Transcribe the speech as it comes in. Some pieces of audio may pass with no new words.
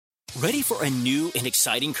Ready for a new and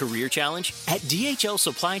exciting career challenge? At DHL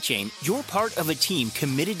Supply Chain, you're part of a team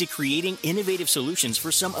committed to creating innovative solutions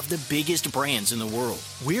for some of the biggest brands in the world.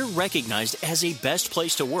 We're recognized as a best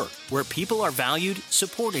place to work, where people are valued,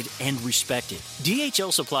 supported, and respected.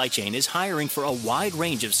 DHL Supply Chain is hiring for a wide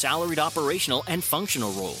range of salaried operational and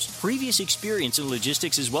functional roles. Previous experience in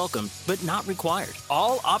logistics is welcome, but not required.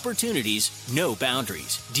 All opportunities, no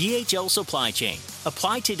boundaries. DHL Supply Chain.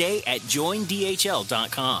 Apply today at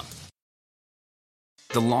joindhl.com.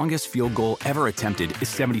 The longest field goal ever attempted is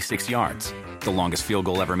 76 yards. The longest field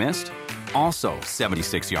goal ever missed? Also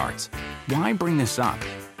 76 yards. Why bring this up?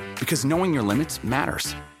 Because knowing your limits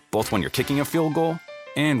matters, both when you're kicking a field goal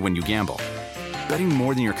and when you gamble. Betting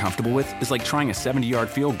more than you're comfortable with is like trying a 70-yard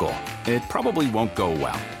field goal. It probably won't go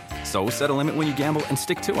well. So set a limit when you gamble and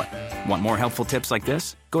stick to it. Want more helpful tips like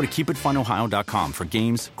this? Go to keepitfunohio.com for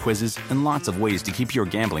games, quizzes, and lots of ways to keep your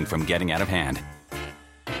gambling from getting out of hand.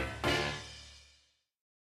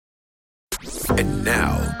 And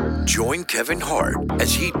now, join Kevin Hart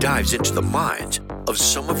as he dives into the minds of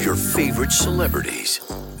some of your favorite celebrities.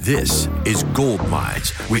 This is Gold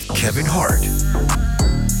Mines with Kevin Hart.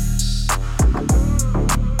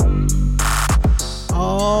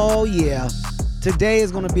 Oh, yeah. Today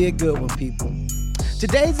is going to be a good one, people.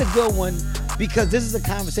 Today's a good one because this is a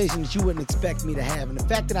conversation that you wouldn't expect me to have. And the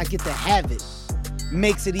fact that I get to have it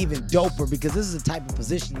makes it even doper because this is the type of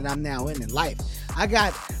position that I'm now in life. I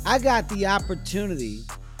got the opportunity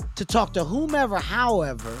to talk to whomever,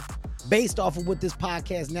 however, based off of what this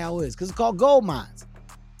podcast now is, because it's called Gold Mines.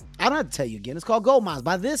 I don't have to tell you again. It's called Gold Mines.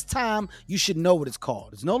 By this time, you should know what it's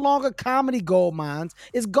called. It's no longer Comedy Gold Mines.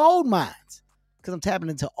 It's Gold Mines, because I'm tapping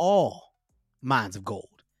into all mines of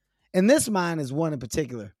gold. And this mine is one in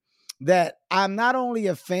particular that I'm not only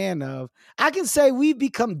a fan of, I can say we've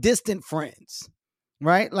become distant friends,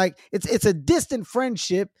 right? Like it's a distant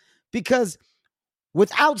friendship because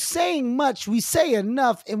without saying much, we say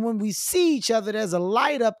enough. And when we see each other, there's a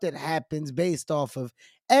light up that happens based off of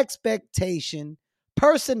expectation,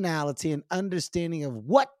 personality, and understanding of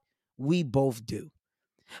what we both do.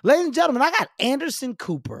 Ladies and gentlemen, I got Anderson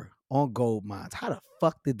Cooper on Gold Mines. How the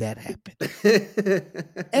fuck did that happen?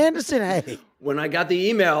 Anderson, hey. When I got the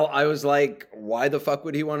email, I was like, why the fuck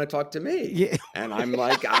would he want to talk to me? Yeah. And I'm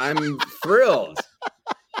like, I'm thrilled.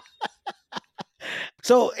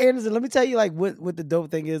 So, Anderson, let me tell you like what the dope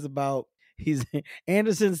thing is about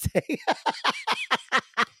Anderson's take.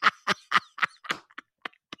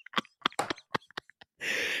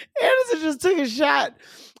 Anderson just took a shot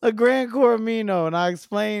of Grand Coramino, and I'll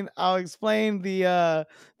explain the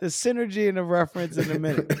synergy and the reference in a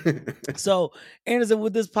minute. So, Anderson,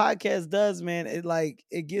 what this podcast does, man,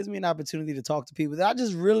 it gives me an opportunity to talk to people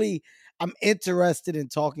that I'm interested in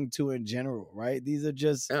talking to in general, right? These are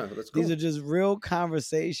just These are just real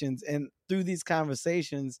conversations, and through these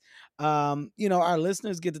conversations, our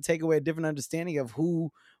listeners get to take away a different understanding of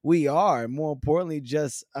who we are, and more importantly,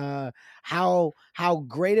 just how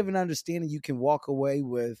great of an understanding you can walk away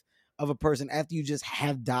with of a person after you just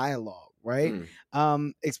have dialogue, right?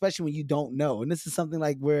 Especially when you don't know, and this is something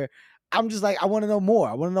like where I'm just like, I want to know more.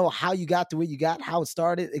 I want to know how you got to where you got, how it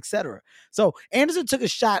started, etc. So Anderson took a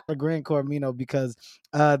shot at Grand Coramino because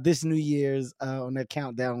this New Year's on their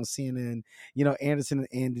countdown on CNN, Anderson and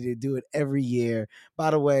Andy, they do it every year. By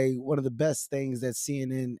the way, one of the best things that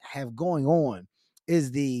CNN have going on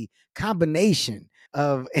is the combination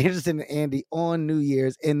of Anderson and Andy on New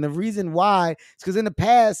Year's. And the reason why is because in the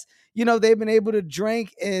past, they've been able to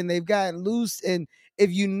drink and they've gotten loose. And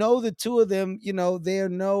if you know the two of them,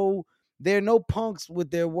 they're no punks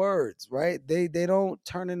with their words, right? They don't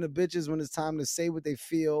turn into bitches when it's time to say what they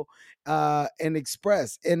feel and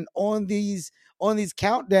express. And on these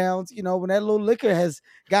countdowns, when that little liquor has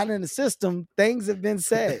gotten in the system, things have been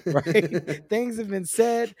said, right? Things have been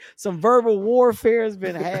said. Some verbal warfare has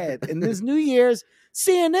been had. And this New Year's,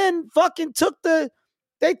 CNN fucking took the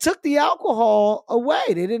alcohol away.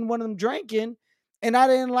 They didn't want them drinking. And I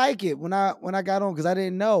didn't like it when I got on because I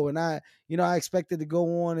didn't know. And I expected to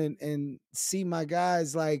go on and see my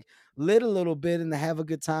guys like lit a little bit and to have a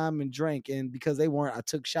good time and drink. And because they weren't, I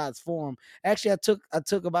took shots for them. Actually, I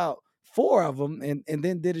took about 4 of them and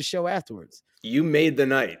then did a show afterwards. You made the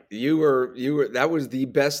night. You were that was the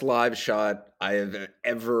best live shot I have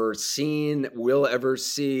ever seen, will ever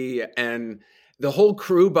see. And the whole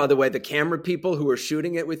crew, by the way, the camera people who were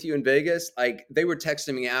shooting it with you in Vegas, like they were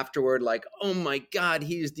texting me afterward, like, "Oh my God,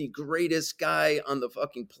 he's the greatest guy on the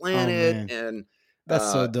fucking planet!" And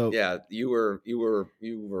that's so dope. Yeah, you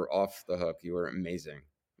were off the hook. You were amazing.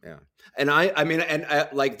 Yeah, and I mean,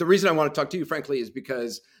 like the reason I want to talk to you, frankly, is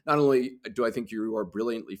because not only do I think you are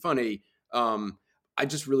brilliantly funny, I I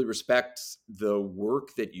just really respect the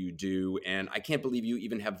work that you do. And I can't believe you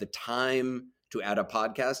even have the time to add a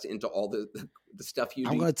podcast into all the stuff you do.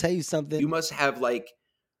 I'm going to tell you something. You must have like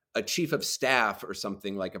a chief of staff or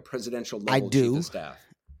something, like a presidential level chief of staff.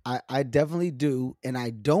 I definitely do. And I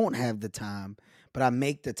don't have the time, but I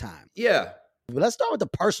make the time. Yeah. But let's start with the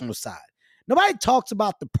personal side. Nobody talks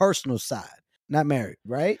about the personal side. Not married,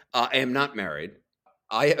 right? I am not married.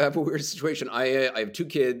 I have a weird situation. I have 2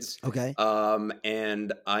 kids. Okay.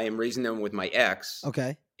 And I am raising them with my ex.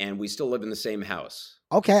 Okay. And we still live in the same house.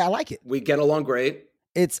 Okay, I like it. We get along great.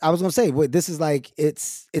 I was gonna say, this is like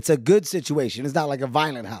it's a good situation. It's not like a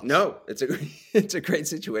violent house. No, it's a great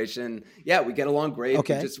situation. Yeah, we get along great.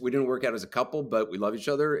 Okay. We didn't work out as a couple, but we love each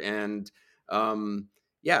other. And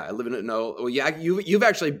yeah, I live in you've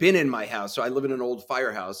actually been in my house. So I live in an old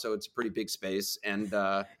firehouse, so it's a pretty big space. And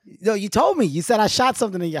no, you told me. You said I shot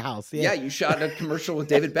something in your house. Yeah, you shot a commercial with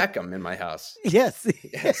David Beckham in my house. Yes.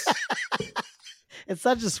 Yes. It's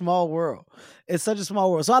such a small world. It's such a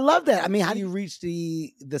small world. So I love that. I mean, how do you reach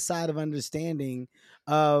the side of understanding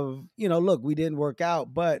of, look, we didn't work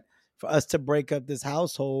out, but for us to break up this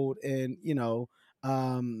household and,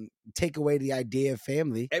 take away the idea of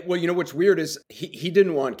family. Well, what's weird is he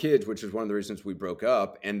didn't want kids, which is one of the reasons we broke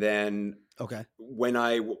up. And then when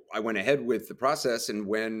I went ahead with the process, and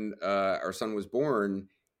when our son was born,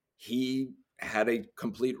 he had a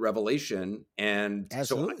complete revelation. And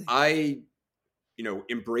Absolutely. So I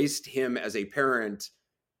embraced him as a parent,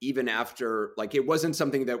 even after, like, it wasn't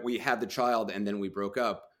something that we had the child and then we broke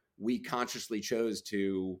up. We consciously chose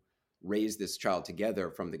to raise this child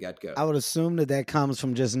together from the get-go. I would assume that comes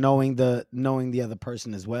from just knowing the other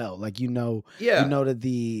person as well. Like, that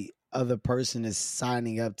the other person is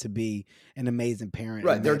signing up to be an amazing parent.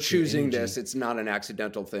 Right. They're choosing this. It's not an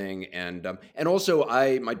accidental thing. And also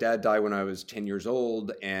my dad died when I was 10 years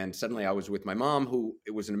old, and suddenly I was with my mom, who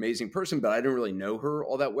was an amazing person, but I didn't really know her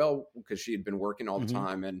all that well because she had been working all the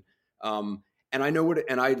time. And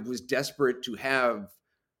I was desperate to have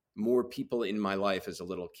more people in my life as a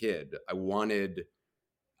little kid. I wanted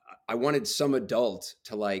some adult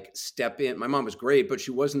to like step in. My mom was great, but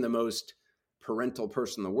she wasn't the most parental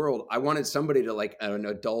person in the world. I wanted somebody to, like, an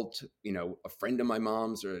adult, a friend of my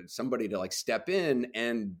mom's or somebody to like step in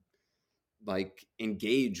and like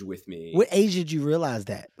engage with me. What age did you realize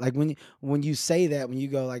that? Like when you say that, when you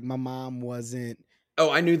go like, my mom wasn't.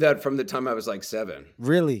 Oh, I knew that from the time I was like 7.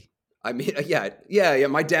 Really? I mean, yeah.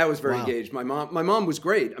 My dad was very engaged. My mom was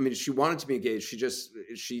great. I mean, she wanted to be engaged.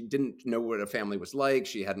 She didn't know what a family was like.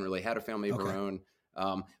 She hadn't really had a family of her own.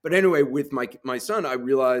 But anyway, with my son, I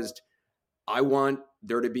realized I want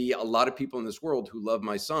there to be a lot of people in this world who love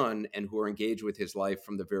my son and who are engaged with his life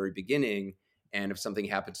from the very beginning. And if something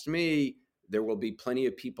happens to me, there will be plenty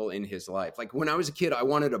of people in his life. Like when I was a kid, I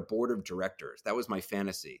wanted a board of directors. That was my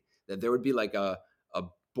fantasy, that there would be like a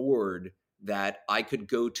board that I could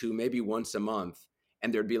go to maybe once a month.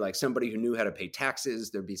 And there'd be like somebody who knew how to pay taxes.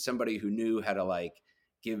 There'd be somebody who knew how to like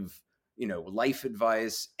give, life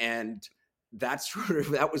advice. And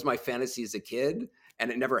that was my fantasy as a kid. And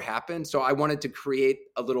it never happened. So I wanted to create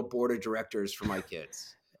a little board of directors for my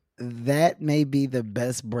kids. That may be the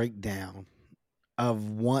best breakdown of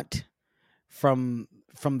want from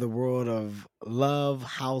the world of love,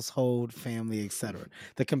 household, family, etc.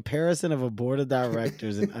 The comparison of a board of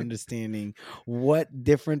directors and understanding what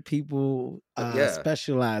different people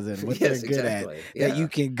specialize in, what they're good at, that you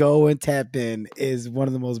can go and tap in, is one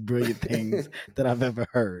of the most brilliant things that I've ever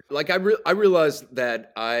heard. Like I realized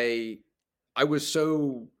that I was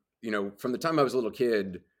so, from the time I was a little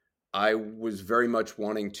kid, I was very much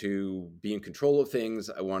wanting to be in control of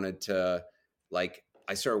things. I wanted to,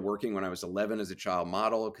 I started working when I was 11 as a child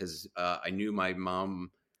model because I knew my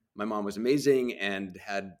mom was amazing and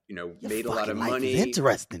had, made a lot of money.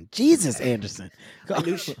 Interesting. Jesus, Anderson. I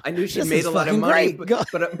knew she made a lot of money,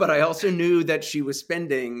 but I also knew that she was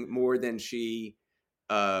spending more than she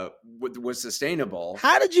was sustainable.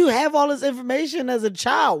 How did you have all this information as a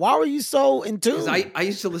child? Why were you so in tune? Because I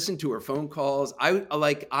used to listen to her phone calls. I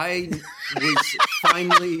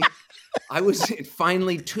was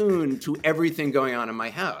finally tuned to everything going on in my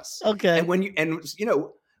house. Okay. And when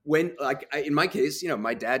in my case,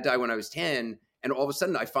 my dad died when I was 10, and all of a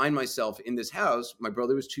sudden I find myself in this house. My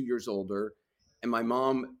brother was 2 years older, and my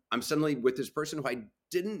mom, I'm suddenly with this person who I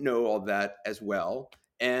didn't know all that as well.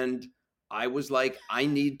 And I was like, I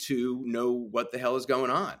need to know what the hell is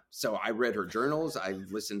going on. So I read her journals. I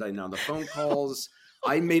listened in on the phone calls.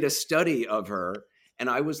 I made a study of her. And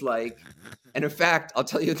I was like, and in fact, I'll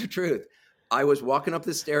tell you the truth. I was walking up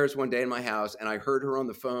the stairs one day in my house and I heard her on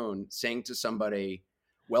the phone saying to somebody,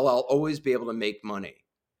 well, I'll always be able to make money.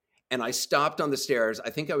 And I stopped on the stairs. I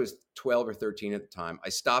think I was 12 or 13 at the time. I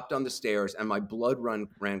stopped on the stairs and my blood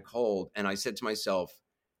ran cold. And I said to myself,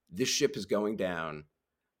 this ship is going down.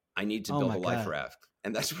 I need to build a life raft.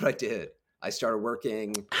 And that's what I did. I started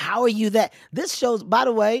working. How are you that? This shows, by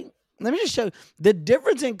the way, let me just show you the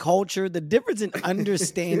difference in culture, the difference in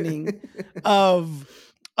understanding of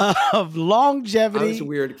longevity. I was a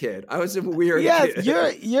weird kid.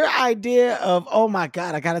 Kid. Your idea of, oh my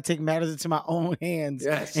God, I got to take matters into my own hands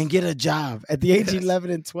and get a job at the age of 11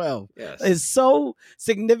 and 12 is so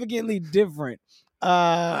significantly different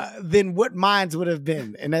than what mine would have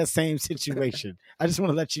been in that same situation. I just want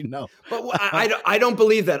to let you know. But I don't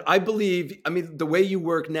believe that. I mean, the way you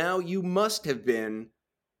work now, you must have been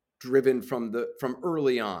driven from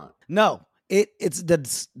early on. No, it's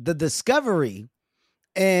the discovery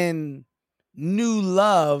and new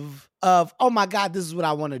love of, oh my God, this is what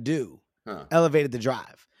I want to do. Elevated the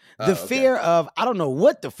drive. The fear of, I don't know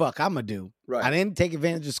what the fuck I'm going to do. Right. I didn't take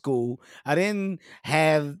advantage of school. I didn't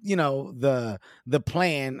have, the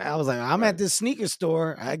plan. I was like, I'm at this sneaker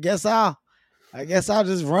store. I guess I'll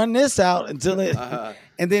just run this out until it,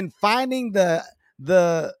 and then finding the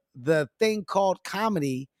thing called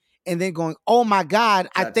comedy and then going, oh my God,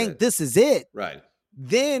 I think this is it. Right.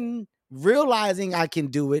 Then realizing I can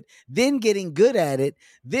do it, then getting good at it,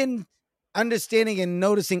 then understanding and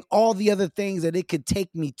noticing all the other things that it could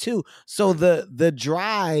take me to. So the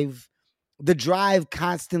drive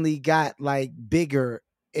constantly got like bigger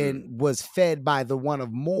and was fed by the one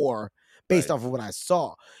of more based off of what I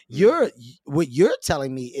saw. What you're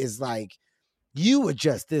telling me is like, you were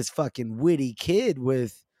just this fucking witty kid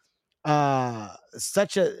with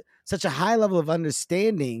such a high level of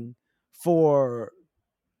understanding for,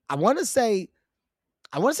 I want to say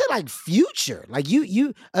like future, like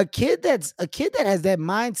you a kid that has that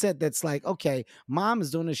mindset that's like, okay, mom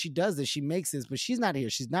is doing this, she does this, she makes this, but she's not here,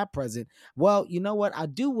 she's not present. Well, you know what? I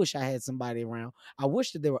do wish I had somebody around. I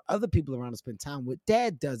wish that there were other people around to spend time with.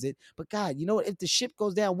 Dad does it, but God, you know what? If the ship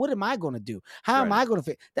goes down, what am I going to do? How am I going to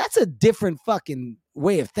fit? That's a different fucking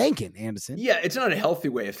way of thinking, Anderson. Yeah, it's not a healthy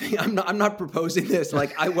way of thinking. I'm not proposing this.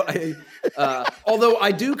 Like although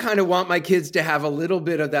I do kind of want my kids to have a little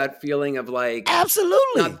bit of that feeling of like,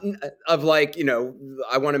 absolutely, of like,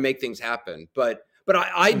 I want to make things happen. But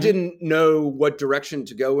I didn't know what direction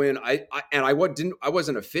to go in. I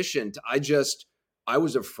wasn't efficient. I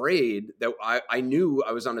was afraid that I knew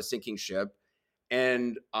I was on a sinking ship,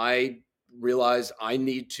 and I realized I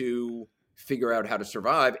need to figure out how to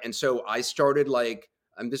survive. And so I started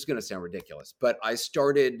this is going to sound ridiculous, but I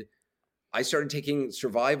started taking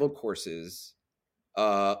survival courses,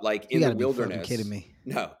 like in the wilderness. Be kidding me?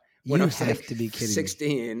 No. When I was have to be kidding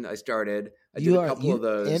 16, me. I started. I did a couple of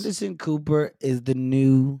those. Anderson Cooper is the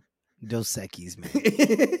new Dos Equis, man.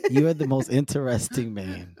 You are the most interesting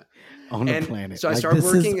man on the planet. So I started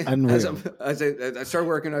working I started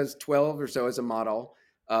working when I was 12 or so as a model.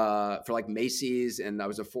 For like Macy's, and I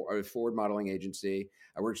was a Ford modeling agency.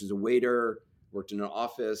 I worked as a waiter, worked in an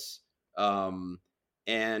office, and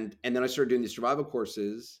then I started doing these survival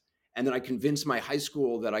courses. And then I convinced my high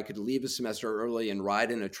school that I could leave a semester early and ride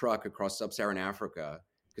in a truck across sub-Saharan Africa,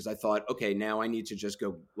 because I thought, okay, now I need to just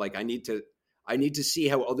go. Like I need to see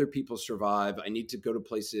how other people survive. I need to go to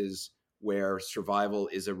places where survival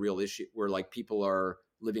is a real issue, where like people are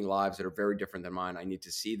living lives that are very different than mine. I need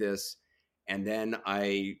to see this. And then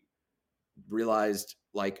I realized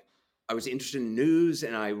like I was interested in news,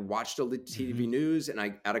 and I watched all the TV news, and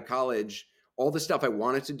out of college, all the stuff I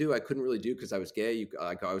wanted to do, I couldn't really do because I was gay.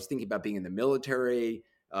 I was thinking about being in the military.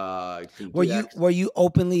 Were you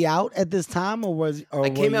openly out at this time, I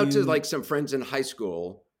came out to like some friends in high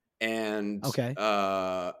school, and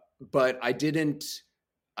but I didn't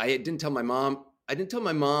tell my mom. I didn't tell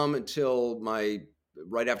my mom until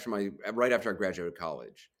right after I graduated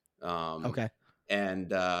college.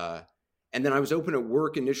 And then I was open at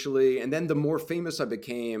work initially, and then the more famous I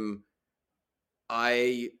became,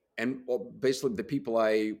 basically the people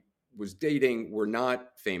I was dating were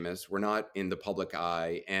not famous, were not in the public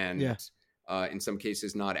eye, and in some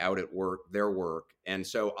cases not out at their work. And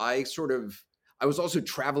so I was also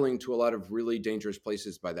traveling to a lot of really dangerous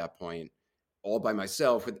places by that point, all by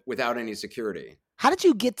myself without any security. How did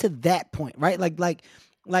you get to that point, right? Like,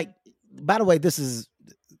 by the way,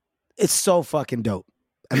 it's so fucking dope.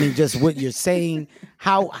 I mean, just what you're saying,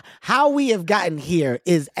 how we have gotten here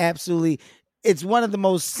is absolutely, it's one of the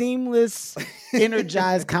most seamless,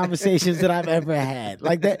 energized conversations that I've ever had.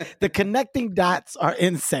 Like that, the connecting dots are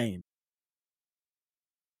insane.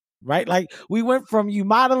 Right? Like we went from you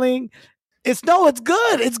modeling It's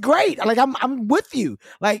good. It's great. Like I'm with you.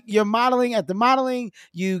 Like you're modeling at the modeling,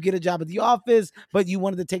 you get a job at the office, but you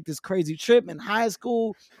wanted to take this crazy trip in high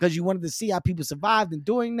school because you wanted to see how people survived in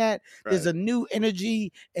doing that. Right. There's a new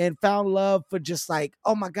energy and found love for just like,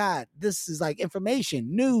 oh my God, this is like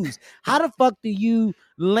information, news. How the fuck do you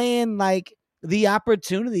land like the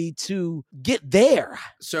opportunity to get there?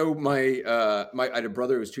 So I had a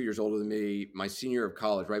brother who was 2 years older than me. My senior year of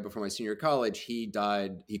college, right before my senior year of college, he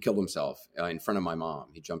died. He killed himself in front of my mom.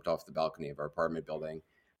 He jumped off the balcony of our apartment building.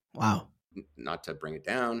 Wow. Not to bring it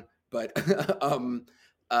down, but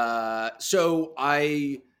so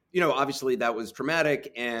I, obviously that was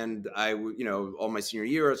traumatic, and I, all my senior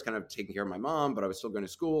year, I was kind of taking care of my mom, but I was still going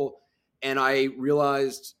to school, and I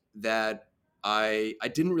realized that I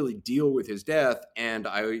didn't really deal with his death. And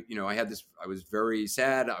I was very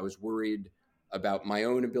sad. I was worried about my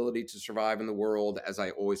own ability to survive in the world, as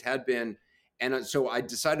I always had been. And so I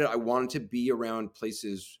decided I wanted to be around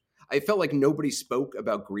places. I felt like nobody spoke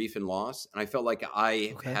about grief and loss. And I felt like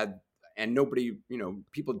I had, and nobody,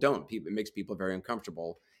 people don't, it makes people very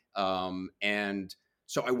uncomfortable. And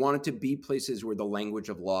so I wanted to be places where the language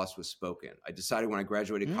of loss was spoken. I decided when I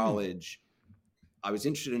graduated college, I was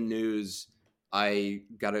interested in news. I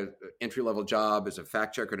got an entry-level job as a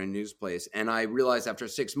fact checker at a news place. And I realized after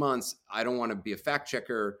 6 months, I don't want to be a fact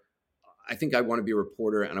checker. I think I want to be a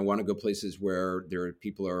reporter, and I want to go places where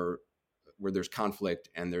where there's conflict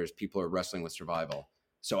and there's people are wrestling with survival.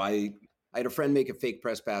 So I had a friend make a fake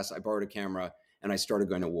press pass. I borrowed a camera, and I started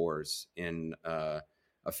going to wars in a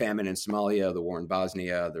famine in Somalia, the war in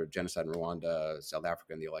Bosnia, the genocide in Rwanda, South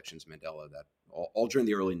Africa, and the elections in Mandela, that all during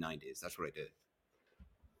the early 90s. That's what I did.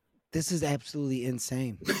 This is absolutely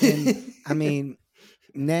insane. And I mean,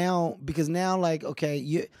 now, like, okay,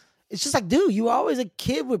 it's just like, dude, you were always a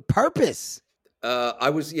kid with purpose. I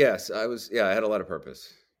had a lot of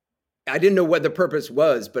purpose. I didn't know what the purpose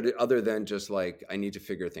was, but other than just like, I need to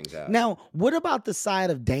figure things out. Now, what about the side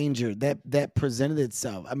of danger that presented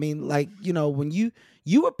itself? I mean, like, when you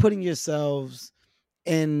were putting yourselves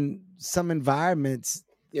in some environments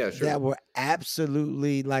that were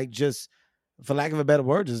absolutely like, just, for lack of a better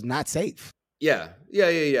word, is not safe. Yeah.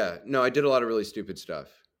 No, I did a lot of really stupid stuff.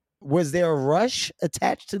 Was there a rush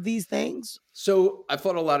attached to these things? So I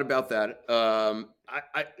thought a lot about that.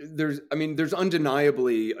 There's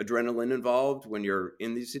undeniably adrenaline involved when you're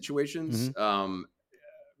in these situations. Mm-hmm.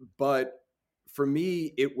 But for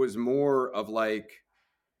me, it was more of like,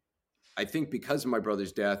 I think because of my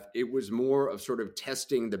brother's death, it was more of sort of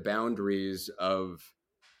testing the boundaries of,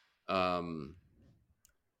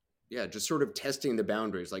 just sort of testing the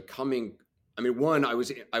boundaries, like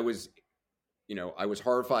I was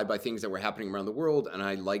horrified by things that were happening around the world, and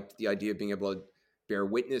I liked the idea of being able to bear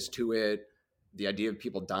witness to it. The idea of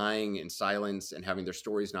people dying in silence and having their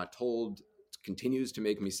stories not told continues to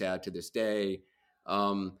make me sad to this day.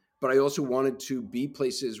 But I also wanted to be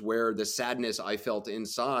places where the sadness I felt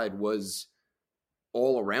inside was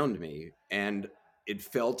all around me, and it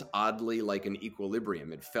felt oddly like an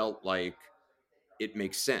equilibrium. It felt like it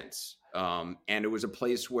makes sense. And it was a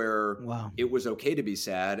place where it was okay to be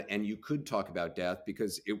sad, and you could talk about death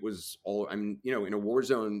because it was all, in a war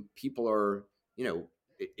zone, people are,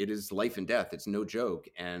 it is life and death. It's no joke.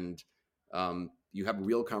 And you have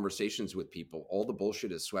real conversations with people. All the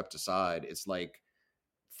bullshit is swept aside. It's like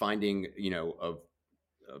finding,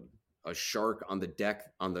 a shark on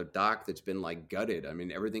the dock that's been like gutted. I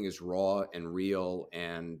mean, everything is raw and real,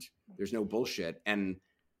 and there's no bullshit. And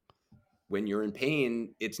when you're in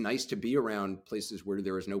pain, it's nice to be around places where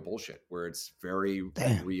there is no bullshit, where it's very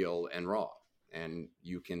real and raw, and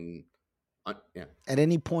you can, At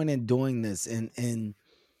any point in doing this, in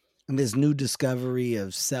this new discovery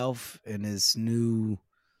of self, and this new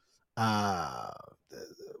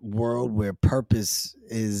world where purpose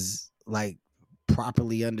is like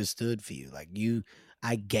properly understood for you, like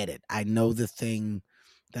I get it. I know the thing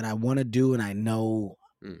that I want to do, and I know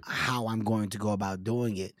how I'm going to go about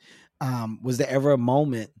doing it. Was there ever a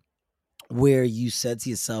moment where you said to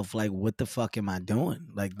yourself, like, what the fuck am I doing?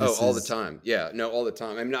 Like, all the time. Yeah, no, all the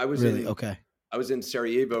time. I mean, I was I was in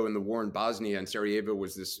Sarajevo in the war in Bosnia, and Sarajevo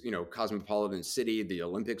was this, cosmopolitan city. The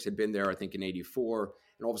Olympics had been there, I think, in '84.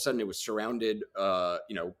 And all of a sudden it was surrounded,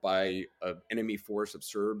 by an enemy force of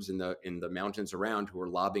Serbs in the mountains around who were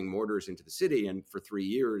lobbing mortars into the city. And for 3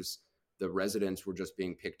 years, the residents were just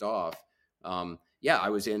being picked off. I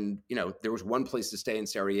was in, there was one place to stay in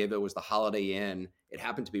Sarajevo. It was the Holiday Inn. It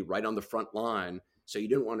happened to be right on the front line. So you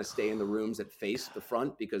didn't want to stay in the rooms that faced the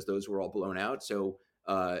front because those were all blown out. So,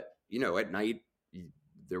 at night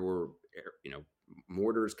there were,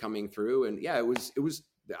 mortars coming through, and it was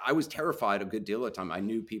I was terrified a good deal of the time. I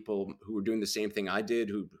knew people who were doing the same thing I did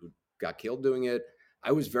who got killed doing it.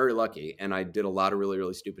 I was very lucky, and I did a lot of really,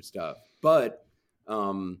 really stupid stuff. But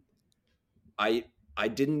I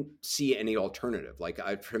didn't see any alternative.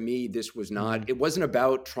 Like for me, this was not. It wasn't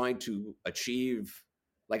about trying to achieve.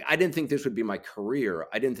 Like I didn't think this would be my career.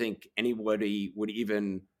 I didn't think anybody would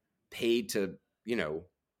even pay to.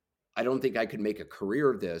 I don't think I could make a career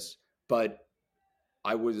of this. But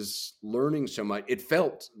I was learning so much. It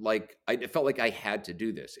felt like I had to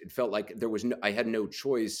do this. It felt like I had no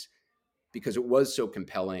choice because it was so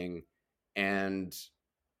compelling, and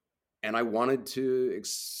I wanted to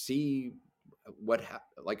see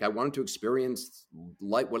I wanted to experience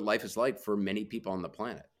what life is like for many people on the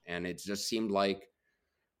planet, and it just seemed like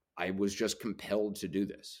I was just compelled to do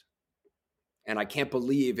this, and I can't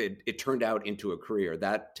believe it turned out into a career.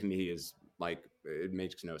 That to me is like, it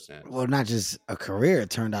makes no sense. Well, not just a career, it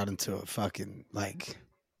turned out into a fucking like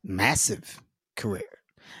massive career.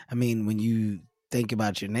 I mean, when you think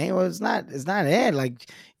about your name, well, it's not it. Like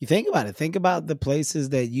you think about it. Think about the places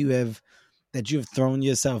that you have thrown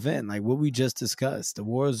yourself in, like what we just discussed, the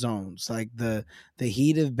war zones, like the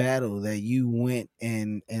heat of battle that you went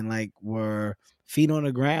and like were feet on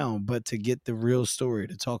the ground, but to get the real story,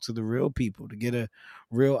 to talk to the real people, to get a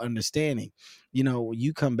real understanding.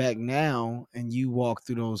 You come back now and you walk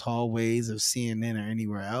through those hallways of CNN or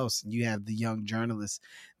anywhere else, and you have the young journalists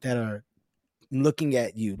that are looking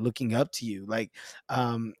at you, looking up to you. Like,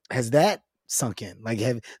 has that sunk in? Like,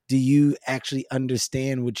 do you actually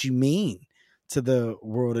understand what you mean to the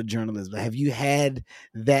world of journalism? Have you had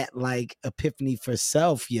that like epiphany for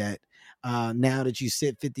self yet? Now that you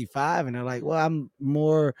sit 55 and they're like, well, I'm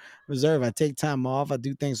more reserved. I take time off. I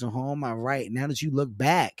do things from home. I write. Now that you look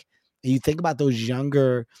back and you think about the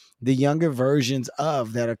younger versions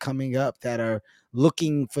of that are coming up that are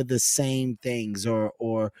looking for the same things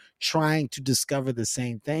or trying to discover the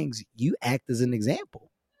same things, you act as an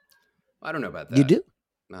example. I don't know about that. You do?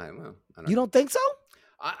 I don't you don't think so?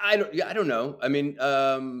 I don't know. I mean,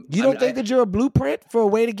 you don't think that you're a blueprint for a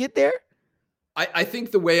way to get there? I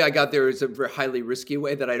think the way I got there is a very highly risky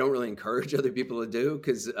way that I don't really encourage other people to do,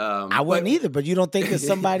 because I wouldn't either. But you don't think that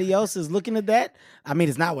somebody else is looking at that? I mean,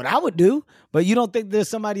 it's not what I would do, but you don't think there's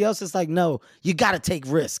somebody else that's like, no, you got to take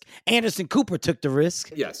risk. Anderson Cooper took the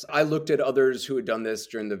risk. Yes, I looked at others who had done this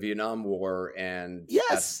during the Vietnam War, and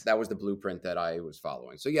yes, that was the blueprint that I was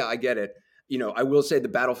following. So yeah, I get it. I will say the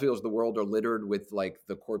battlefields of the world are littered with like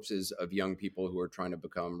the corpses of young people who are trying to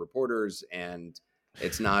become reporters, and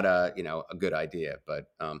it's not a good idea. But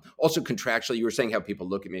also contractually, you were saying how people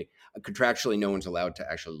look at me. Contractually, no one's allowed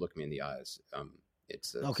to actually look me in the eyes.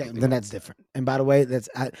 It's okay. Then that's different. And by the way,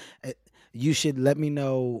 you should let me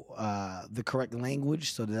know the correct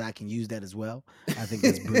language so that I can use that as well. I think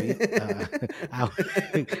that's brilliant.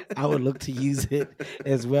 I would look to use it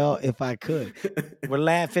as well if I could. We're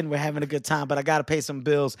laughing. We're having a good time, but I got to pay some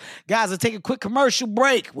bills. Guys, let's take a quick commercial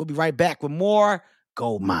break. We'll be right back with more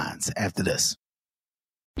Gold Minds after this.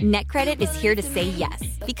 NetCredit is here to say yes,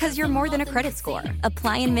 because you're more than a credit score.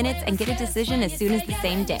 Apply in minutes and get a decision as soon as the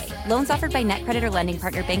same day. Loans offered by NetCredit or lending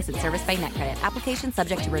partner banks and serviced by NetCredit. Application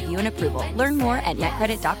subject to review and approval. Learn more at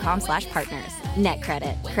netcredit.com/partners.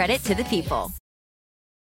 NetCredit. Credit to the people.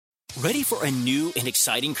 Ready for a new and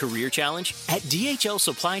exciting career challenge? At DHL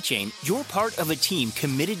Supply Chain, you're part of a team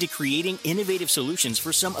committed to creating innovative solutions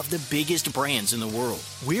for some of the biggest brands in the world.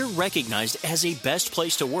 We're recognized as a best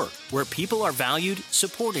place to work, where people are valued,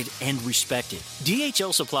 supported, and respected.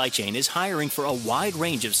 DHL Supply Chain is hiring for a wide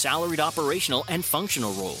range of salaried operational and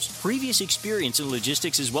functional roles. Previous experience in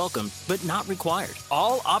logistics is welcome, but not required.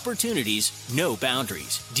 All opportunities, no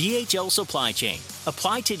boundaries. DHL Supply Chain.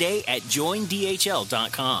 Apply today at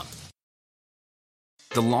joindhl.com.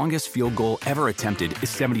 The longest field goal ever attempted is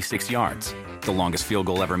 76 yards. The longest field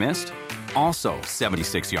goal ever missed? Also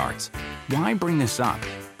 76 yards. Why bring this up?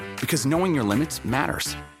 Because knowing your limits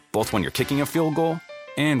matters, both when you're kicking a field goal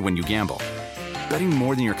and when you gamble. Betting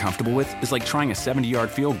more than you're comfortable with is like trying a 70-yard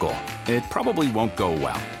field goal. It probably won't go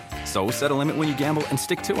well. So set a limit when you gamble and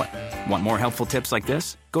stick to it. Want more helpful tips like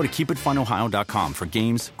this? Go to keepitfunohio.com for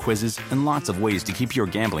games, quizzes, and lots of ways to keep your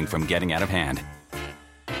gambling from getting out of hand.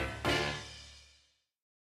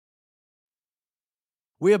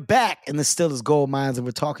 We're back, and this still is Gold Minds, and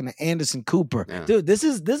we're talking to Anderson Cooper. Yeah. Dude, this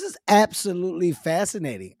is absolutely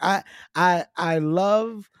fascinating. I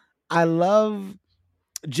love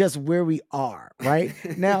just where we are right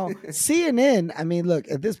now. CNN. I mean,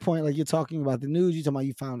 look, at this point, like you're talking about the news, you're talking about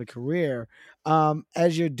you found a career.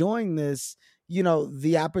 As you're doing this,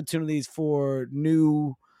 the opportunities for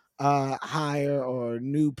new hire or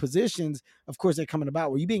new positions, of course, they're coming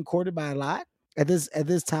about. Were you being courted by a lot? at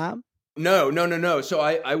this time? No. So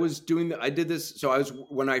I was doing I did this. So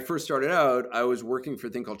when I first started out, I was working for a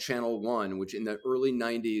thing called Channel One, which in the early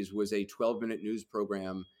 90s was a 12-minute news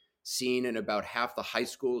program seen in about half the high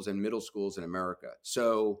schools and middle schools in America.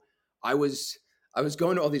 So I was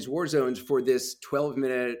going to all these war zones for this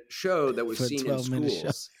 12-minute show that was seen in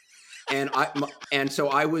schools. And so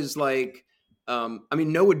I was like,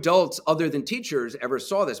 no adults other than teachers ever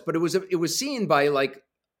saw this, but it was seen by like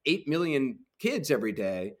 8 million kids every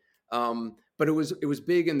day. But it was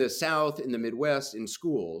big in the South, in the Midwest, in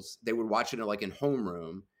schools. They would watch it in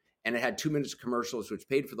homeroom, and it had 2 minutes of commercials, which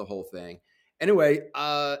paid for the whole thing. Anyway,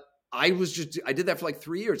 I did that for like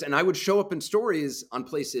 3 years, and I would show up in stories on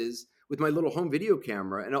places with my little home video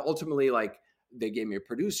camera, and ultimately, like, they gave me a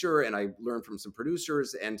producer, and I learned from some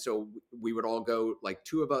producers, and so we would all go, like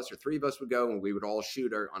 2 of us or 3 of us would go, and we would all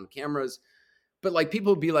shoot on cameras. But like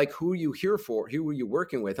people would be like, who are you here for? Who are you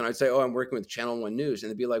working with? And I'd say, oh, I'm working with Channel One News. And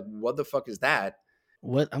they'd be like, what the fuck is that?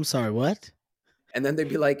 What? I'm sorry, what? And then they'd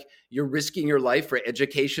be like, you're risking your life for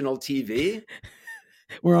educational TV?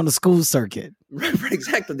 We're on the school circuit. Right,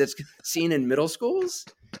 exactly. That's seen in middle schools.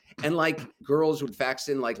 And like girls would fax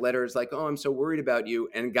in like letters like, oh, I'm so worried about you.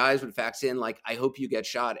 And guys would fax in like, I hope you get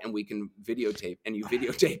shot and we can videotape. And you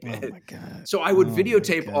videotape it. Oh my God. So I would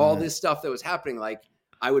videotape all this stuff that was happening. Like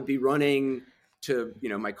I would be running to,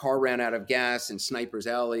 my car ran out of gas in Sniper's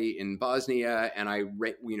Alley in Bosnia. And I,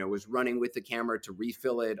 was running with the camera to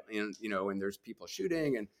refill it. And, and there's people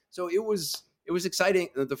shooting. And so it was exciting.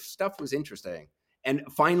 The stuff was interesting. And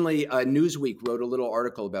finally, Newsweek wrote a little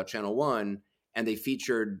article about Channel One, and they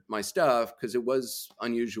featured my stuff because it was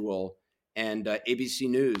unusual. And ABC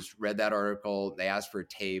News read that article. They asked for a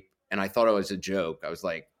tape, and I thought it was a joke. I was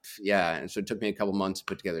like, yeah. And so it took me a couple months to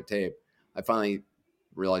put together a tape. I finally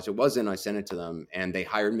realized it wasn't. I sent it to them, and they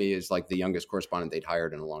hired me as like the youngest correspondent they'd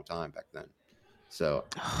hired in a long time back then. So,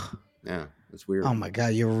 yeah, it's weird. Oh my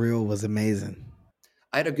God, your reel was amazing.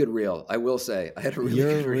 I had a good reel. I will say I had a really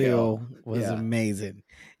good reel. Your reel was amazing.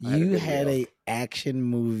 You had a action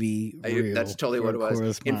movie reel. That's totally what it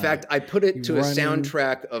was. In fact, I put it to a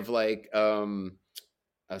soundtrack of like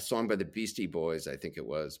a song by the Beastie Boys, I think it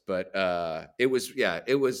was. But it was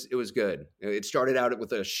good. It started out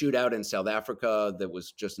with a shootout in South Africa that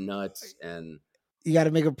was just nuts. And you got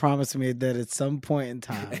to make a promise to me that at some point in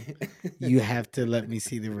time, you have to let me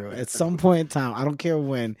see the reel. At some point in time, I don't care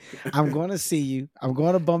when, I'm going to see you. I'm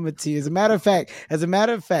going to bump it to you. As a matter of fact,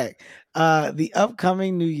 the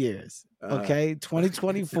upcoming New Year's,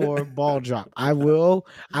 2024 ball drop. I will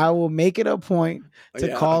make it a point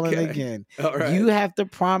to call in again. Right. You have to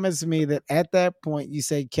promise me that at that point you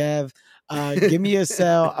say, Kev, give me your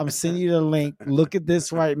cell. I'm sending you the link. Look at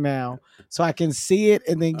this right now so I can see it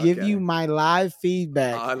and then give you my live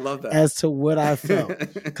feedback. I love that. As to what I felt.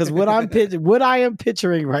 Because what I am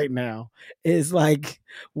picturing right now is like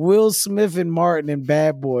Will Smith and Martin in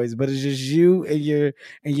Bad Boys, but it's just you and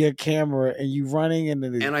your camera and you running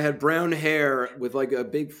into the. And I had brown hair with like a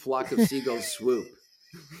big flock of seagulls swoop.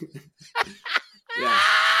 Yeah.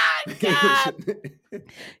 God,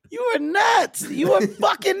 you are nuts. You are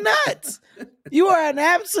fucking nuts. You are an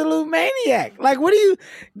absolute maniac. Like,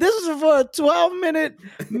 this is for a 12-minute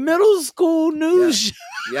middle school news show.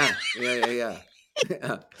 Yeah.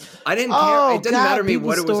 I didn't care. It didn't matter to me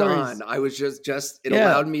what it was on. I was just it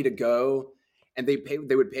allowed me to go, and they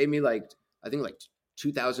would pay me like, I think like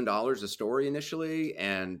 $2,000 a story initially,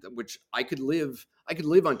 and which I could live on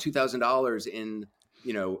 $2,000 in,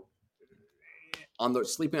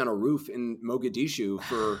 sleeping on a roof in Mogadishu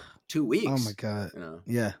for 2 weeks. Oh my God.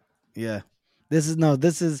 Yeah. This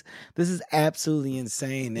is absolutely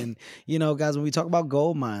insane. And, guys, when we talk about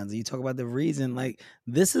gold mines and you talk about the reason, like,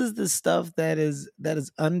 this is the stuff that is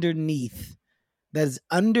underneath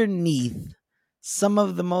some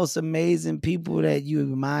of the most amazing people that you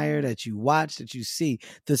admire, that you watch, that you see,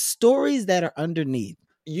 the stories that are underneath.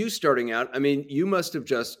 You starting out, I mean, you must have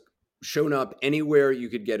just shown up anywhere you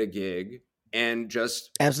could get a gig. And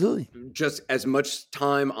just as much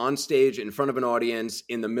time on stage in front of an audience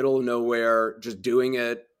in the middle of nowhere, just doing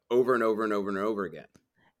it over and over and over and over again.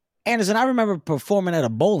 Anderson, I remember performing at a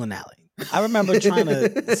bowling alley. I remember trying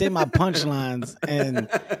to say my punchlines and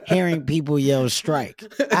hearing people yell strike.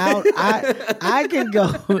 I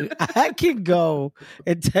can go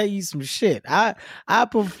and tell you some shit. I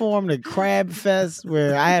performed at Crab Fest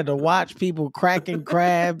where I had to watch people cracking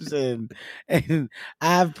crabs, and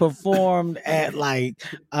I've performed at like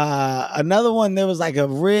another one. There was like a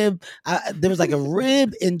rib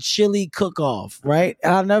and chili cook-off, right?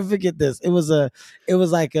 And I'll never forget this. It was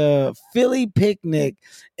like a Philly picnic,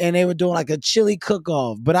 and they were doing like a chili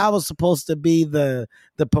cook-off, but I was supposed to be the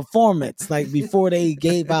performance, like before they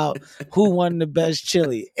gave out who won the best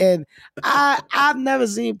chili. And I've never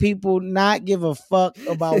seen people not give a fuck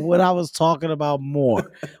about what I was talking about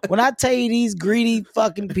more. When I tell you these greedy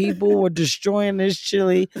fucking people were destroying this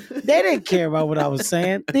chili, they didn't care about what I was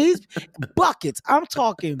saying. These buckets, I'm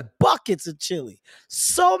talking buckets of chili.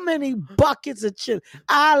 So many buckets of chili.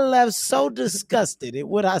 I left so disgusted at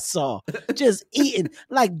what I saw. Just eating,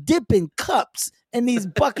 like dipping cups in these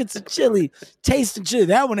buckets of chili, tasting chili.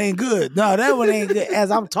 That one ain't good. No, that one ain't good.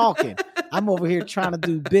 As I'm talking, I'm over here trying to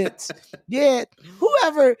do bits. Yeah,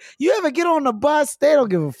 you ever get on the bus, they don't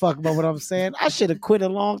give a fuck about what I'm saying. I should have quit a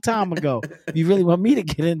long time ago. If you really want me to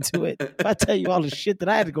get into it, if I tell you all the shit that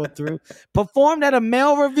I had to go through. Performed at a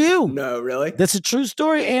male review. No, really? That's a true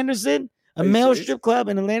story, Anderson. A male strip club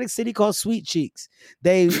in Atlantic City called Sweet Cheeks.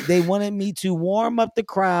 They wanted me to warm up the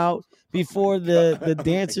crowd before the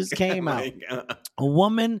dancers came out. God. A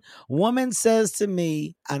woman says to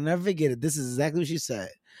me, I'll never forget it. This is exactly what she said.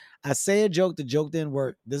 I say a joke, the joke didn't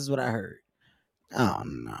work. This is what I heard. Oh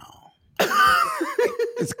no.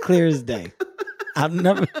 It's clear as day. I've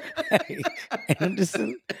never hey,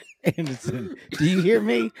 Anderson, do you hear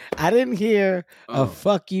me? I didn't hear a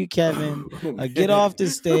fuck you, Kevin, a get off the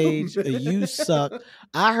stage, a you suck.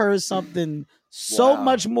 I heard something so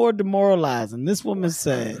much more demoralizing. This woman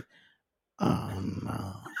said, oh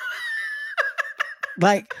no.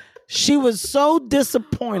 Like, she was so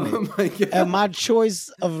disappointed at my choice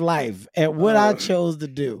of life, at what I chose to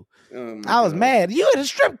do. I was mad. You at a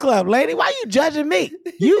strip club, lady. Why you judging me?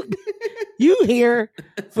 You here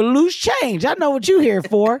for loose change. I know what you here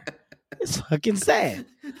for. It's fucking sad.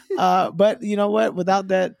 But you know what? Without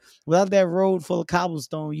that road full of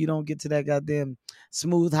cobblestone, you don't get to that goddamn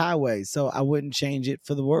smooth highway. So I wouldn't change it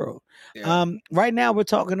for the world. Yeah. Right now we're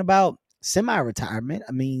talking about semi-retirement.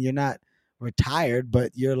 I mean, you're not retired,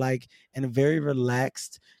 but you're like in a very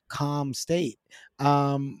relaxed, calm state.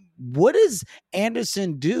 What does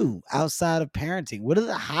Anderson do outside of parenting? What are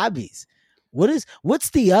the hobbies? What's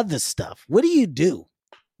the other stuff? What do you do?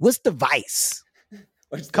 What's the vice?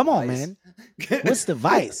 Come on, man. What's the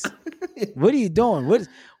vice? What are you doing? What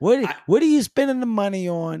are you spending the money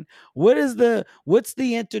on? What's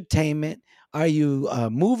the entertainment? Are you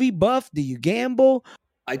a movie buff? Do you gamble?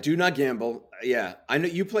 I do not gamble. Yeah, I know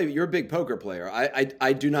you're a big poker player.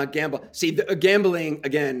 I do not gamble. See, gambling,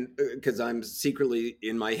 again, because I'm secretly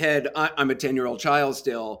in my head, I'm a 10-year-old child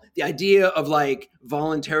still. The idea of like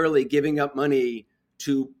voluntarily giving up money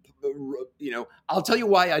to, I'll tell you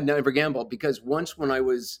why I never gambled. Because once when I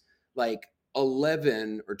was like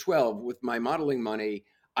 11 or 12 with my modeling money,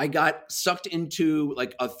 I got sucked into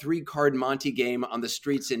like a 3-card Monte game on the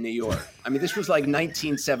streets in New York. I mean, this was like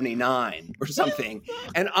 1979 or something.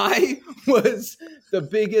 And I was the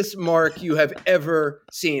biggest mark you have ever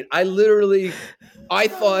seen. I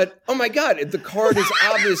thought, oh my God, the card is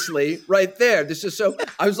obviously right there.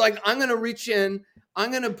 I was like, I'm going to reach in,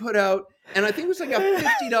 I'm going to put out, and I think it was like a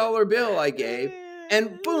 $50 bill I gave,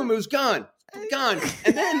 and boom, it was gone.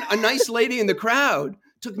 And then a nice lady in the crowd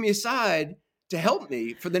took me aside to help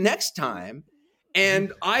me for the next time.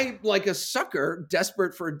 And I, like a sucker,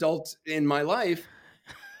 desperate for adults in my life,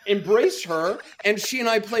 embraced her, and she and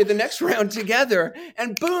I play the next round together,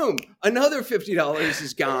 and boom, another $50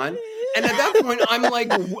 is gone. And at that point, I'm like,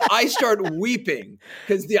 I start weeping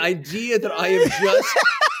because the idea that I have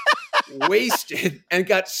just wasted and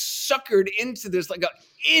got suckered into this like an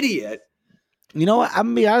idiot. You know what? I'm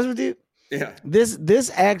gonna be honest with you. Yeah. This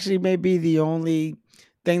actually may be the only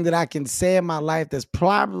thing that I can say in my life that's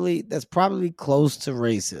probably close to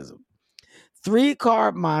racism.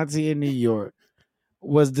 3-card Monte in New York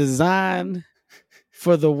was designed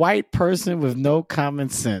for the white person with no common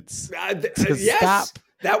sense to yes,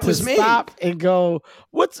 that was me. Stop and go,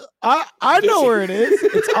 I know where it is.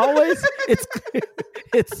 It's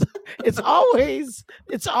always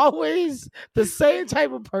the same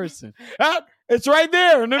type of person. It's right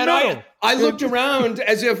there in the middle. I looked around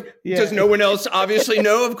as if, does no one else obviously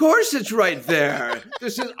know? Of course it's right there.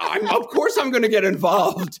 Of course I'm going to get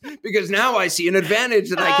involved because now I see an advantage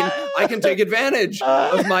that I can take advantage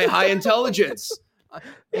of my high intelligence.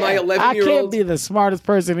 My 11-year-old. I can't be the smartest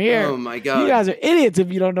person here. Oh my God. You guys are idiots if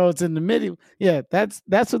you don't know it's in the middle. Yeah, that's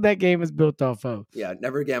what that game is built off of. Yeah,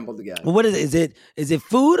 never gambled again. What is it? Is it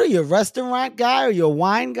food? Or you a restaurant guy? Or you a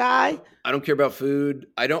wine guy? I don't care about food.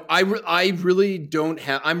 I really don't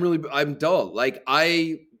have, I'm dull. Like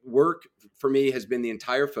work for me has been the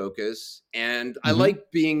entire focus, and I like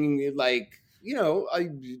being like, I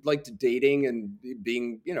like dating and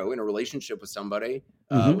being, in a relationship with somebody,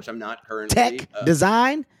 which I'm not currently. Tech,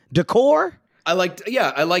 design, decor. I like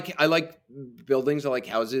buildings. I like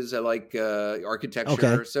houses. I like architecture.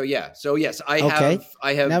 Okay. So yes, I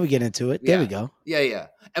have. Now we get into it. There we go. Yeah.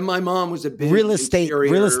 And my mom was a big Real estate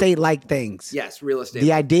like things. Yes, real estate.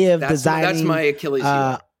 The idea of designing. That's my Achilles heel.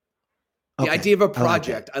 The Okay. idea of a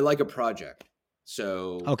project. I like a project.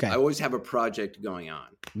 So Okay. I always have a project going on.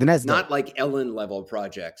 Then that's Not dope. like Ellen level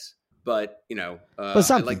projects, but But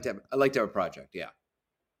something. I like to have a project. Yeah.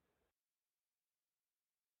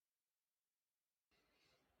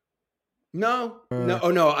 No. I'm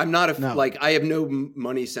not No. I have no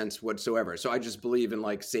money sense whatsoever. So I just believe in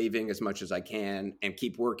like saving as much as I can and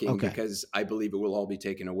keep working because I believe it will all be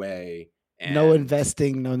taken away. And, no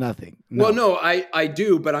investing, no nothing. No. Well, no, I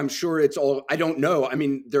do, but I'm sure it's all, I don't know. I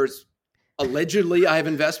mean, there's allegedly I have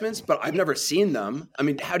investments, but I've never seen them. I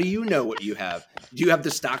mean, how do you know what you have? Do you have the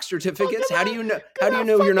stock certificates? How do you know? How do you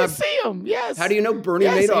know you're not? See them? Yes. How do you know Bernie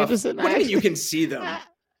Madoff? Anderson, What do you mean you can see them?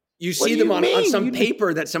 You What see do them you on mean? some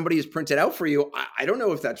paper that somebody has printed out for you. I don't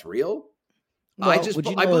know if that's real. Well, I what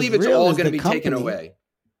believe is it's real all is going to the be taken company. away.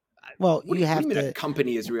 Well, What you do have you mean to. a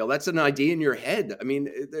company is real? That's an idea in your head. I mean,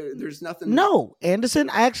 there's nothing. No, Anderson,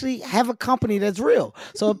 I actually have a company that's real.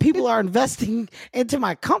 So if people are investing into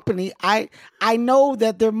my company, I know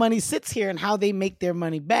that their money sits here and how they make their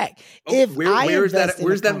money back. Oh, If where's that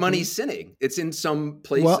company, money sitting? It's in some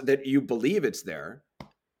place that you believe it's there.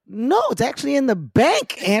 No, it's actually in the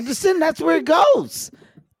bank, Anderson. That's where it goes.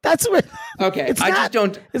 That's where. Okay, It's I not, just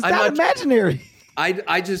don't. It's I'm not imaginary.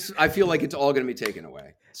 I feel like it's all going to be taken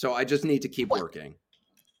away. So I just need to keep working.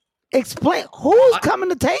 Explain who's coming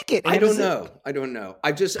to take it. I don't Anderson? know. I don't know.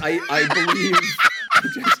 I believe.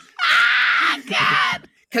 God.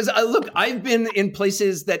 Because look, I've been in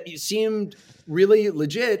places that seemed really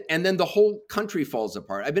legit, and then the whole country falls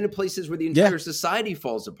apart. I've been in places where the entire society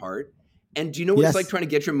falls apart. And do you know what it's like trying to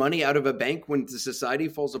get your money out of a bank when the society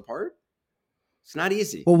falls apart? It's not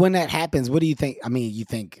easy. Well, when that happens, what do you think? I mean, you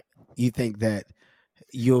think that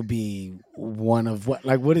you'll be one of what?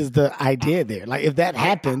 Like, what is the idea there? Like, if that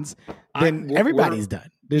happens, then everybody's done.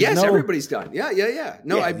 There's everybody's done. Yeah.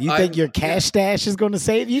 No, you think your cash stash is going to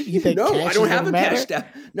save you? You think no? cash I don't is have a gonna matter? cash stash.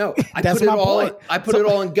 No, I That's put it my all. point. I put it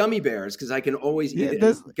all in gummy bears because I can always eat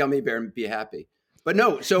a gummy bear and be happy. But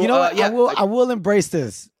no, so you know what? yeah, I will embrace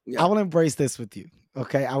this. Yeah. I will embrace this with you.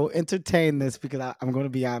 Okay, I will entertain this because I'm going to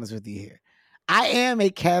be honest with you here. I am a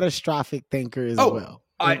catastrophic thinker as well.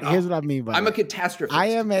 Here's what I mean by I'm that. a catastrophist. I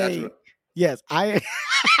am a yes. I am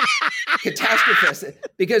catastrophist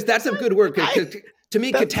because that's a good word. To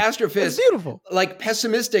me, catastrophist, that's beautiful. Like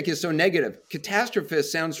pessimistic is so negative. Catastrophist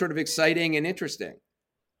sounds sort of exciting and interesting.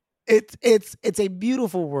 It's a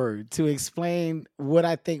beautiful word to explain what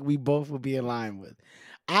I think we both will be in line with.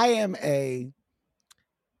 I am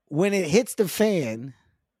when it hits the fan,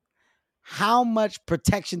 how much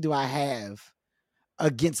protection do I have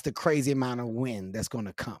against the crazy amount of wind that's going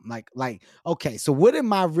to come? Like, okay, so what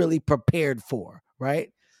am I really prepared for?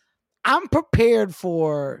 Right? I'm prepared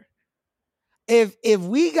for if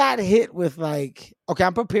we got hit with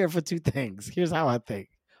I'm prepared for two things. Here's how I think.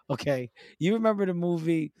 Okay, you remember the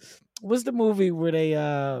movie? What's the movie where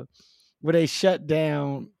they shut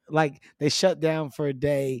down? Like they shut down for a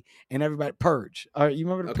day and everybody Purge. All right, you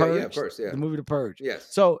remember the Purge? Yeah, of course, yeah. The movie The Purge. Yes.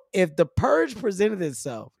 So if the Purge presented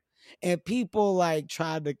itself and people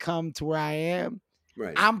tried to come to where I am,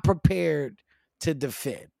 right, I'm prepared to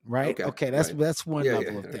defend. Right. Okay. That's one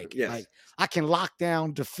level of thinking. Yes. Like I can lock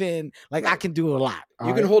down, defend. Like I can do a lot.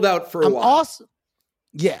 You can hold out for a while.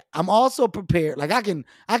 I'm also prepared. Like I can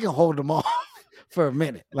hold them off for a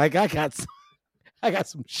minute. Like I got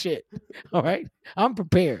some shit. All right. I'm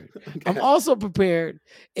prepared. Okay. I'm also prepared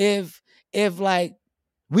if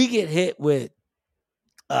we get hit with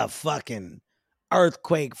a fucking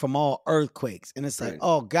earthquake from all earthquakes. And it's like,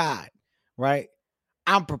 oh God, right?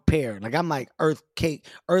 I'm prepared. Like I'm like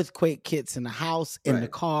earthquake kits in the house, in the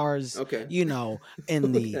cars, in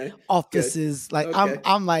the offices. Good. Like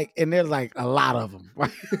I'm like, and there's like a lot of them,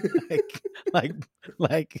 right?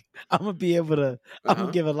 like I'm gonna be able to. I'm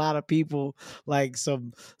gonna give a lot of people like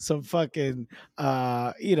some fucking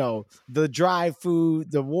the dry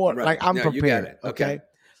food, the water. Right. Like I'm prepared. You got it. Okay.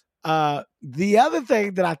 The other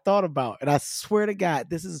thing that I thought about, and I swear to God,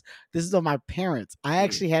 this is on my parents. I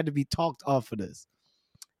actually had to be talked off of this.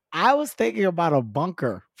 I was thinking about a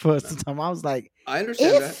bunker for some time. I was like, I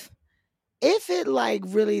understand that. If it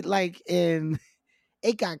really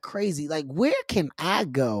it got crazy, like where can I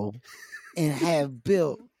go and have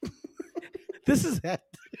built? This is that.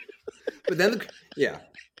 But then,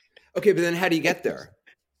 okay. But then, how do you get there?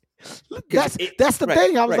 That's the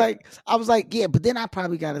thing. I was like, yeah, but then I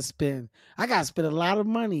probably got to spend a lot of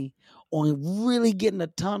money on really getting a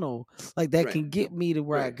tunnel like that can get me to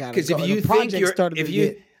where I got to go. Because if you think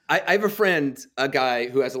I have a friend, a guy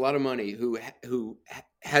who has a lot of money who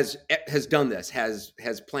has done this, has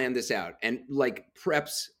planned this out, and like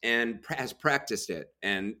preps and has practiced it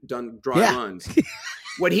and done dry runs.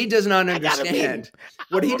 What he does not understand,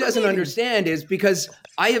 is because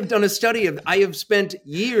I have done a study I have spent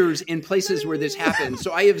years in places where this happens.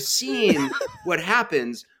 So I have seen what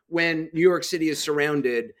happens when New York City is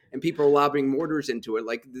surrounded and people are lobbing mortars into it,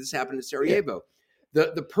 like this happened in Sarajevo.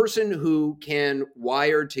 The person who can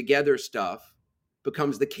wire together stuff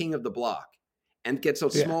becomes the king of the block and gets a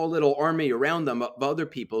small little army around them of other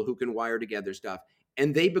people who can wire together stuff.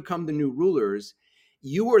 And they become the new rulers.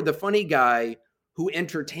 You are the funny guy who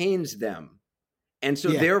entertains them. And so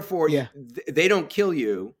therefore they don't kill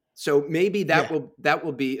you. So maybe that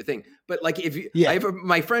will be a thing. But like if you, I have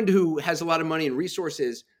my friend who has a lot of money and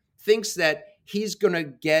resources thinks that he's going to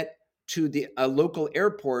get to a local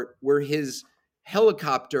airport where his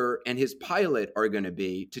helicopter and his pilot are going to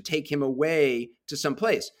be to take him away to some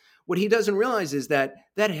place. What he doesn't realize is that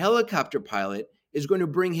helicopter pilot is going to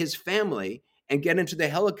bring his family and get into the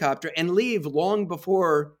helicopter and leave long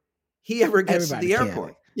before he ever gets to the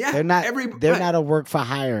airport. Yeah, they're not a work for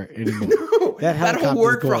hire anymore. No, that whole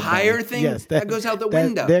work for hire thing that goes out the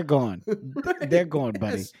window. They're gone. They're gone,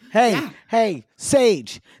 buddy. Hey,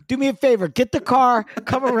 Sage, do me a favor. Get the car,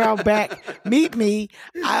 come around back, meet me.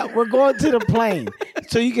 We're going to the plane,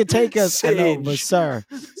 so you can take us. Sage. I know, but sir,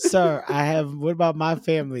 I have. What about my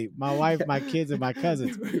family, my wife, my kids, and my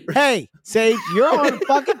cousins? Hey, Sage, you're on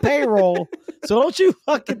fucking payroll, so don't you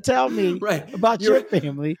fucking tell me about your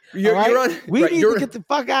family. We need to get the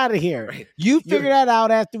fuck out of here. Right. You figure that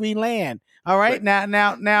out after we land. All right. Now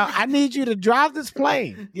I need you to drive this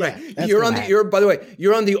plane. Yeah. Right. By the way,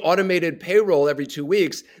 you're on the automated payroll every 2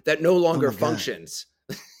 weeks that no longer functions.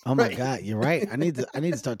 Oh my God, you're right. I need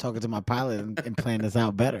to start talking to my pilot and plan this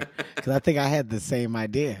out better, because I think I had the same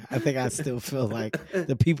idea. I think I still feel like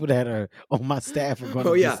the people that are on my staff are going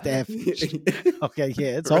to be staff. Okay,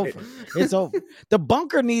 it's over. It's over. The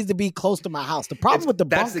bunker needs to be close to my house. The problem with the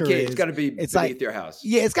bunker the case. It's got to be beneath your house.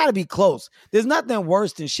 Yeah, it's got to be close. There's nothing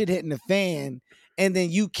worse than shit hitting the fan and then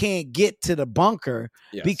you can't get to the bunker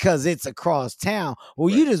because it's across town. Well,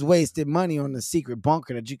 you just wasted money on the secret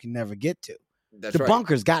bunker that you can never get to. That's the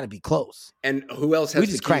bunker's got to be close. And who else has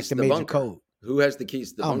the keys to the bunker? Code. Who has the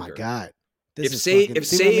keys to the bunker? Oh my God! If Sage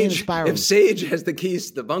has the keys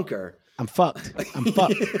to the bunker, I'm fucked.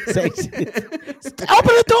 Sage,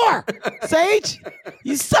 open the door, Sage.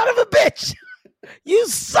 You son of a bitch! You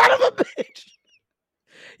son of a bitch!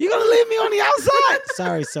 You gonna leave me on the outside?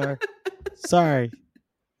 Sorry, sir.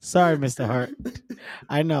 Sorry, Mr. Hart.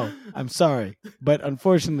 I know. I'm sorry. But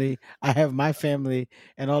unfortunately, I have my family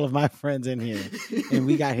and all of my friends in here. And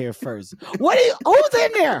we got here first. Who's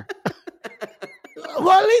in there? Well,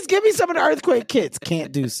 at least give me some of the earthquake kits.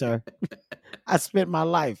 Can't do, sir. I spent my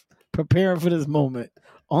life preparing for this moment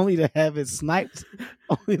only to have it sniped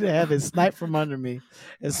from under me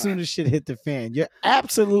as soon as shit hit the fan. You're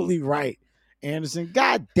absolutely right, Anderson.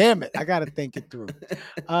 God damn it. I got to think it through.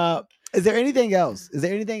 Is there anything else? Is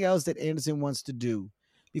there anything else that Anderson wants to do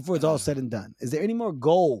before it's all said and done? Is there any more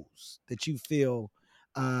goals that you feel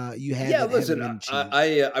you have? Yeah, listen,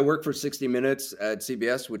 I work for 60 Minutes at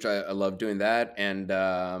CBS, which I love doing that. And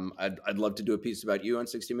I'd love to do a piece about you on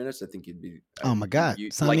 60 Minutes. I think you'd be. Oh my God,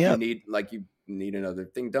 sign me up. You need another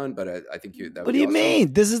thing done, but I think you. What do you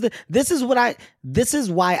mean? This is why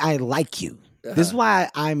I like you. This is why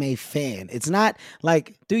I'm a fan. It's not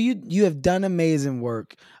like, dude, you have done amazing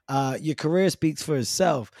work. Your career speaks for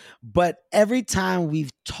itself. But every time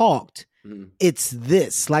we've talked, it's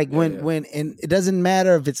this. Like when and it doesn't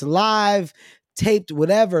matter if it's live, taped,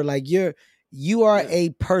 whatever. Like you are a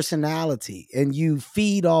personality, and you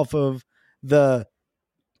feed off of the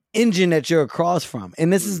engine that you're across from.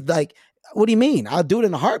 And this is like, what do you mean? I'll do it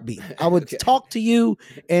in a heartbeat. I would talk to you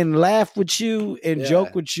and laugh with you and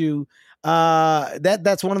joke with you.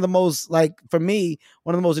 That's one of the most, like, for me,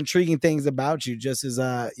 one of the most intriguing things about you. Just is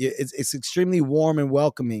it's extremely warm and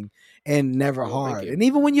welcoming and never hard. And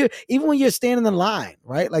even when you're standing in line,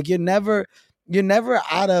 right? Like you're never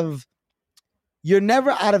out of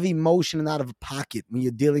emotion and out of pocket when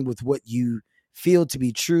you're dealing with what you feel to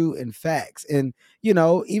be true and facts. And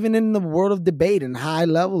even in the world of debate and high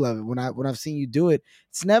level of it, when I've seen you do it,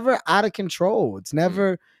 it's never out of control. It's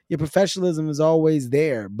never. Your professionalism is always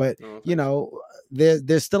there, but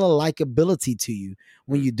there's still a likability to you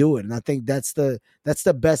when you do it, and I think that's the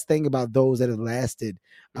best thing about those that have lasted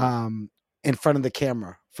in front of the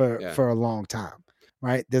camera for a long time,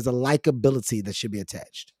 right? There's a likability that should be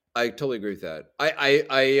attached. I totally agree with that. I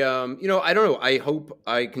don't know. I hope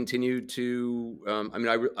I continue to.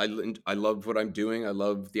 I love what I'm doing. I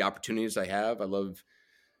love the opportunities I have. I love,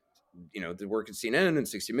 the work at CNN and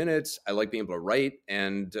 60 Minutes. I like being able to write,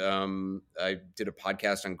 and I did a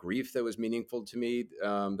podcast on grief that was meaningful to me.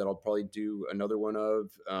 That I'll probably do another one of.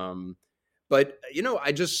 But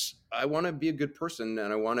I want to be a good person,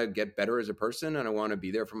 and I want to get better as a person, and I want to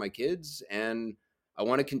be there for my kids, and I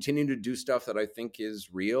want to continue to do stuff that I think is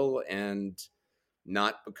real and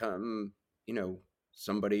not become,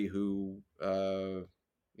 somebody who, I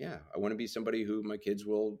want to be somebody who my kids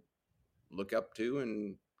will look up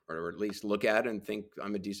to or at least look at and think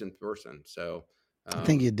I'm a decent person. So I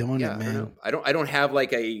think you're doing it, man. I don't have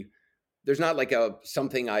there's not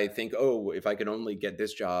something I think, oh, if I could only get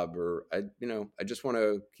this job, or I just want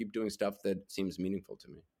to keep doing stuff that seems meaningful to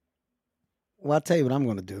me. Well, I'll tell you what I'm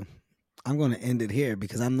going to do. I'm going to end it here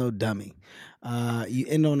because I'm no dummy. You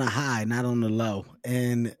end on a high, not on the low.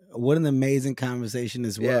 And what an amazing conversation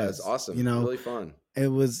this was. Yeah, it's awesome. Really fun. It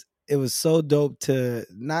was so dope to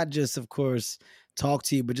not just, of course, talk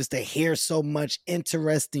to you, but just to hear so much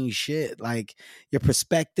interesting shit, like your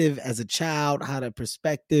perspective as a child, how the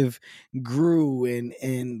perspective grew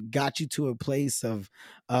and got you to a place of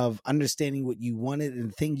understanding what you wanted, and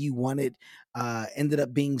the thing you wanted ended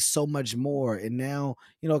up being so much more. And now,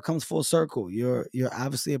 it comes full circle. You're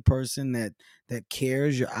obviously a person that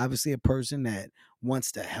cares. You're obviously a person that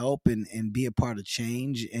wants to help and be a part of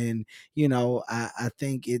change. And, I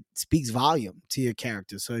think it speaks volume to your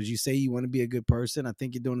character. So as you say, you want to be a good person. I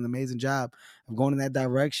think you're doing an amazing job of going in that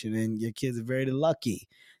direction, and your kids are very lucky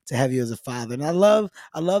to have you as a father. And I love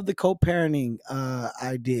the co-parenting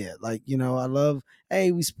idea. Like, I love,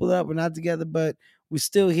 hey, we split up, we're not together, but we're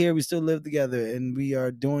still here. We still live together, and we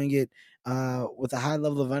are doing it with a high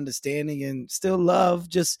level of understanding and still love.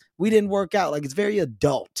 Just, we didn't work out. Like, it's very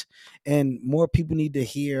adult, and more people need to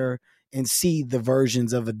hear and see the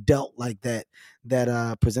versions of adult like that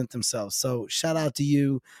present themselves. So shout out to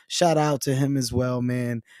you. Shout out to him as well,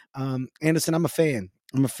 man. Anderson, I'm a fan,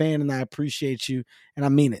 and I appreciate you, and I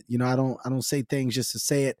mean it. I don't say things just to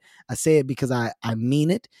say it. I say it because I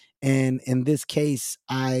mean it. And in this case,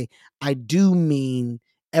 I do mean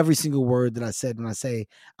every single word that I said when I say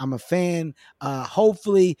I'm a fan.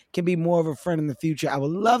 Hopefully can be more of a friend in the future. I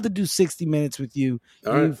would love to do 60 Minutes with you.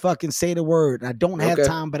 You fucking say the word. I don't have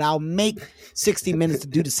time, but I'll make 60 minutes to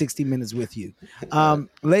do the 60 Minutes with you.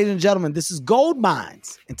 Ladies and gentlemen, this is Gold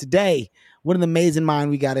Minds. And today, what an amazing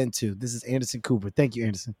mind we got into. This is Anderson Cooper. Thank you,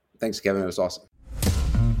 Anderson. Thanks, Kevin. It was awesome.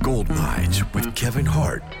 Gold Minds with Kevin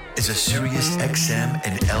Hart is a Sirius XM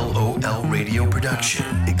and LOL radio production.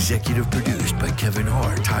 Executive produced by Kevin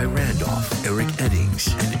Hart, Ty Randolph, Eric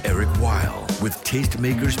Eddings, and Eric Weil. With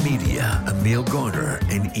Tastemakers Media, Emil Garner,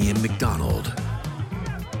 and Ian McDonald.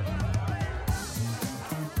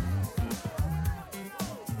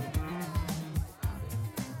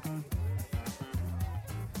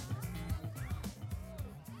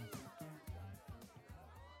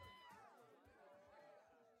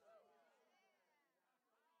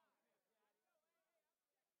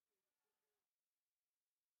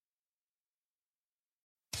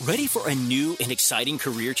 Ready for a new and exciting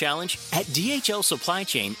career challenge? At DHL Supply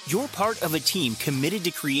Chain, you're part of a team committed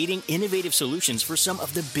to creating innovative solutions for some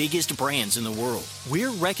of the biggest brands in the world. We're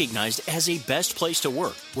recognized as a best place to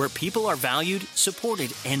work, where people are valued,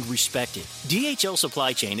 supported, and respected. DHL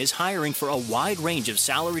Supply Chain is hiring for a wide range of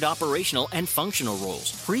salaried operational and functional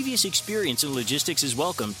roles. Previous experience in logistics is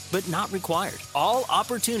welcome, but not required. All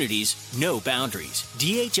opportunities, no boundaries.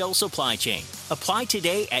 DHL Supply Chain. Apply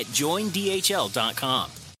today at joindhl.com.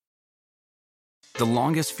 The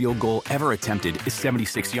longest field goal ever attempted is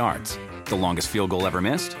 76 yards. The longest field goal ever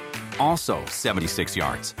missed? Also 76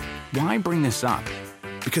 yards. Why bring this up?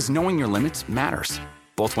 Because knowing your limits matters,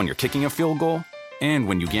 both when you're kicking a field goal and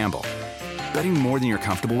when you gamble. Betting more than you're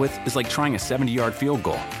comfortable with is like trying a 70-yard field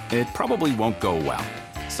goal. It probably won't go well.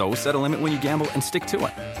 So set a limit when you gamble and stick to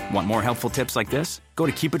it. Want more helpful tips like this? Go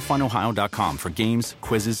to keepitfunohio.com for games,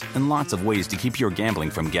 quizzes, and lots of ways to keep your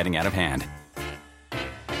gambling from getting out of hand.